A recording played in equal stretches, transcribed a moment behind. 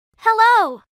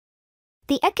below.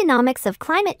 The economics of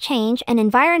climate change and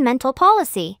environmental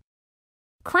policy.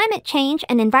 Climate change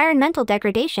and environmental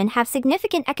degradation have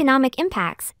significant economic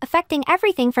impacts, affecting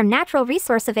everything from natural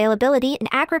resource availability and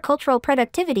agricultural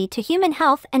productivity to human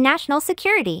health and national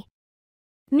security.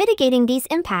 Mitigating these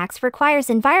impacts requires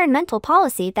environmental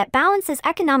policy that balances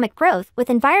economic growth with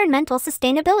environmental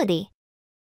sustainability.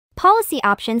 Policy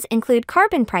options include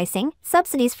carbon pricing,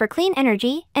 subsidies for clean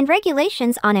energy, and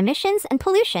regulations on emissions and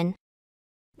pollution.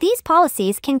 These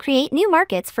policies can create new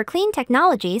markets for clean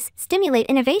technologies, stimulate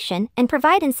innovation, and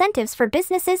provide incentives for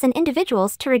businesses and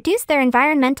individuals to reduce their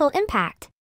environmental impact.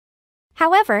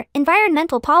 However,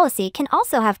 environmental policy can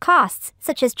also have costs,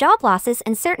 such as job losses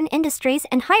in certain industries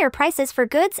and higher prices for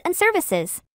goods and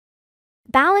services.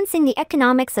 Balancing the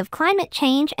economics of climate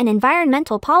change and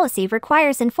environmental policy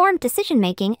requires informed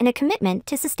decision-making and a commitment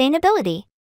to sustainability.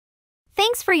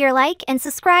 Thanks for your like and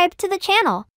subscribe to the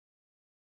channel.